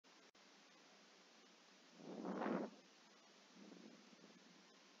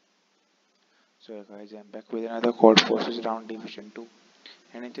So guys, I'm back with another Codeforces round division 2,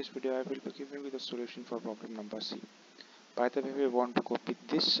 and in this video I will be giving you the solution for problem number C. By the way, we want to copy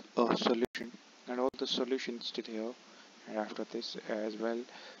this solution and all the solutions to here and after this as well,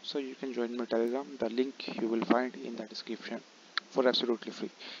 so you can join my Telegram. The link you will find in the description for absolutely free.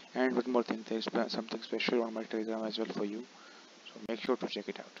 And one more thing, there is something special on my Telegram as well for you, so make sure to check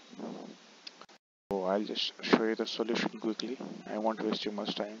it out. So I'll just show you the solution quickly. I won't waste too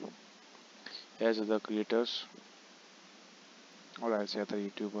much time. Here's the creators, or I'll say the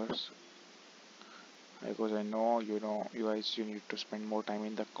YouTubers, because I know you guys need to spend more time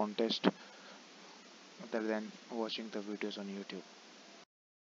in the contest other than watching the videos on YouTube.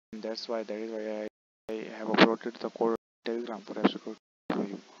 And that is why I have uploaded the code on Telegram for absolute for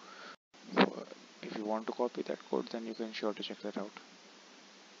you. So if you want to copy that code, then you can sure to check that out.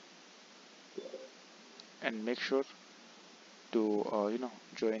 And make sure to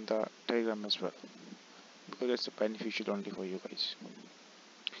join the Telegram as well, because it's beneficial only for you guys.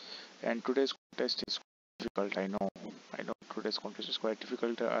 And today's contest is difficult. I know today's contest is quite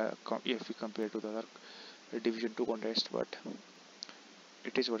difficult if we compare to the other Division 2 contest, but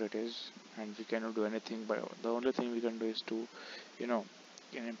it is what it is, and we cannot do anything. But the only thing we can do is to, can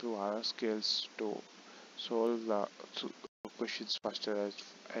improve our skills to solve the questions faster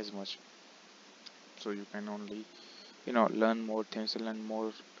as much. So you can only, learn more things, learn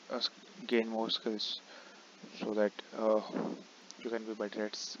more, gain more skills, so that you can be better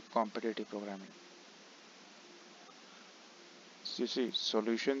at competitive programming. So you see,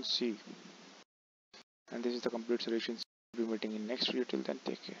 solution C, and this is the complete solution. We'll be meeting in next video. Till then,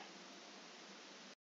 take care.